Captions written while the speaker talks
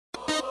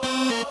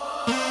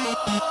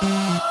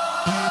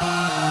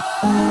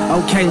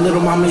Okay,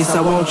 little mama, yes,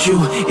 I want you.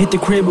 Hit the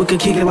crib, we could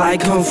kick it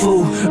like Kung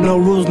Fu. No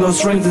rules, no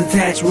strings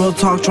attached. Real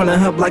talk, tryna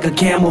help like a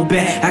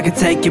camelback. I could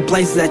take you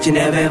places that you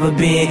never ever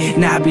been.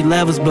 Not be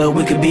lovers, but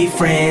we could be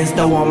friends.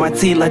 Throw on my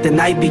tea, let the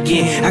night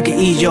begin. I could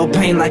ease your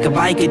pain like a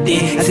biker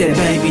did. I said,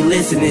 baby,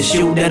 listen, it's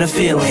you that are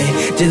feeling.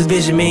 Just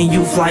vision me and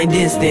you fly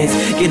distance.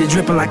 Get it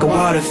dripping like a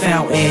water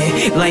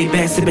fountain. Lay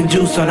back, sipping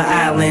juice on the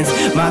islands.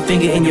 My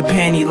finger in your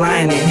panty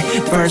lining.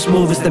 First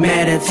move is the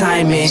matter of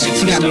timing.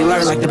 She got me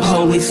alert like the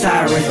police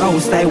sirens.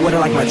 Always stay with her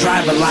like my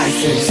driver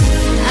license.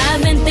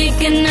 I've been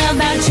thinking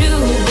about you,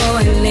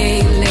 boy,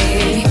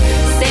 lately.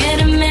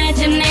 Said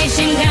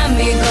imagination got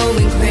me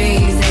going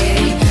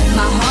crazy.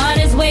 My heart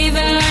is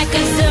waving like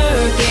a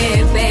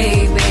circuit,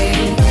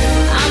 baby.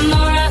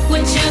 I'ma rock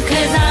with you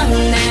cause I'm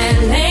that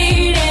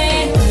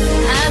lady.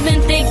 I've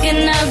been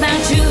thinking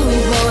about you,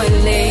 boy,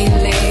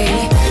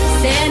 lately.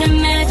 Said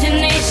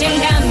imagination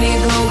got me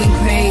going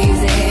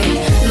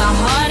crazy. My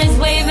heart is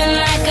waving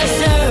like a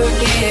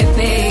circuit,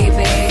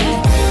 baby.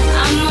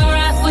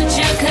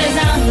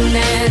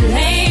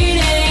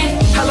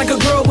 I like a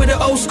girl with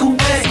an old school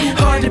act.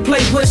 Hard to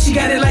play, but she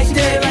got it like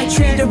that. Like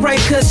treat it right,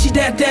 cause she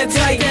that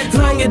tight.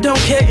 Long and don't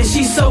care, and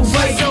she's so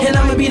right. And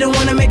I'ma be the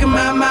one to make her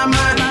mine.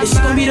 And she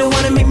gon' be the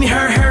one to make me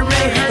her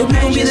man. And we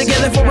gon' be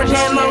together for a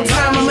damn long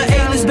time. I'm an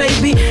A-list,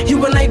 baby,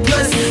 you an A+.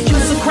 You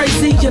so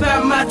crazy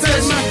about my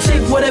touch.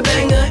 Chick with a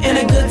banger and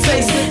a good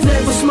taste.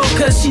 Never smoke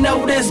cause she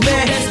know that's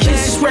bad.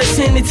 Kisses fresh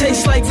and it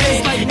tastes like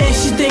that. And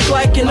she think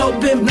like an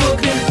open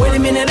book. Wait a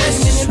minute,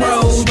 let's just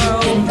roll.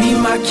 Be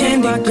my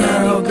candy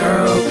girl.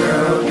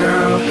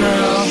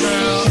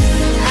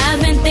 I've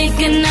been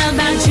thinking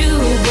about you,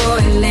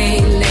 boy,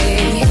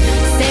 lately.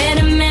 Said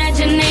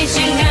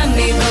imagination got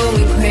me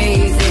going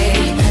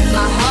crazy.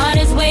 My heart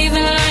is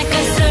waving like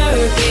a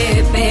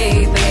circuit,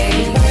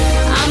 baby.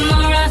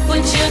 I'ma rock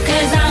with you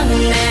cause I'm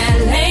that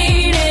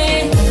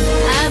lady.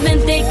 I've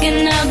been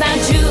thinking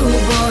about you,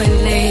 boy,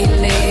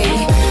 lately.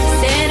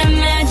 Said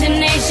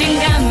imagination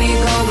got me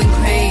going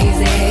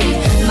crazy.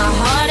 My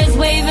heart is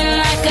waving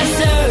like a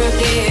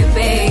circuit,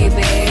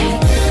 baby.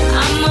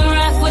 I'ma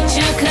rock with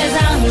you cause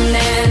I'm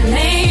that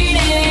lady.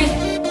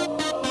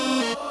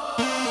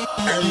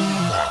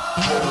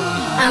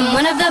 I'm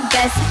one of the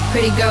best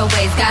pretty girl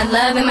ways. Got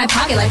love in my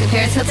pocket like a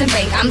Paris Hilton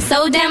bank. I'm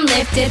so damn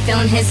lifted,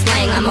 feeling his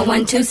slang. I'm a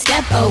 1-2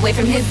 step away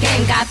from his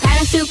game. Got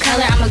patterns through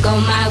color, I'ma go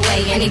my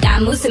way. And he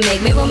got moves to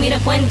make, maybe we'll meet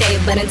up one day.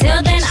 But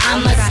until then,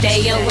 I'ma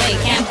stay away.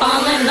 Can't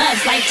fall in love,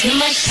 it's like too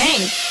much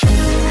pain.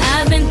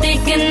 I've been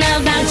thinking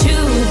about you,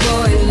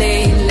 boy,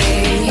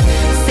 lately.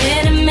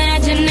 Said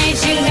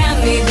imagination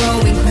got me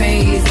going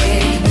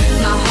crazy.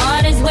 My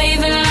heart is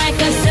waving like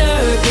a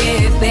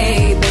circuit,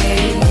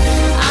 baby.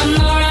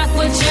 I'ma rock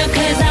with you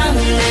cause I'm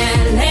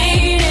that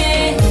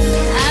lady.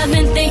 I've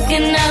been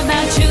thinking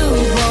about you,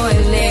 boy,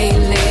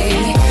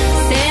 lately.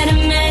 Said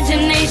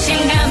imagination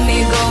got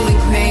me going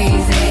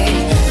crazy.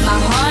 My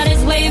heart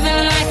is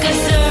waving like a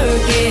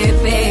circuit,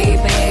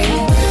 baby.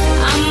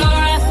 I'ma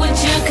rock with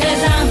you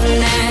cause I'm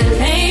that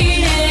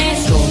lady.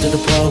 Strolling to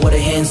the bar with a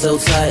hand so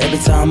tight. Every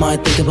time I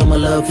think about my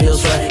love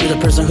feels right. You're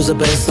the person who's the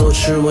best, so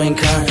true and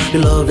kind.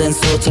 Your love and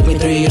soul took me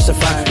 3 years to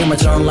find. You're my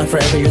charm, like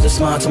forever, you're the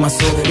smile to my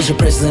soul. It's your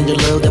presence and your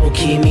love that will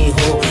keep me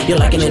whole. You're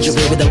like an angel,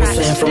 baby, that was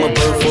sent from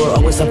above. For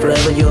always and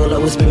forever, you'll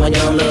always be my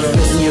young love.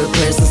 Missing your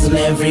presence in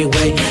every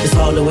way. It's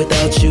harder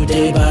without you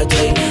day by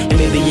day. And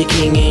maybe you're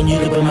king and you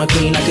could be my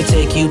queen. I could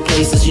take you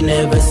places you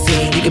never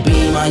seen. You could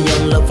be my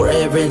young love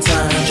forever in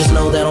time. Just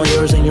know that I'm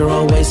yours and you're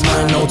always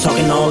mine. No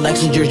talking, all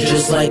action, you're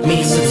just like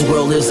me. Since the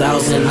world lives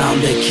ours and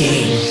I'm the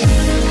king.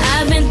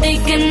 I've been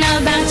thinking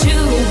about you,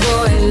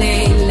 boy,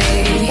 lately.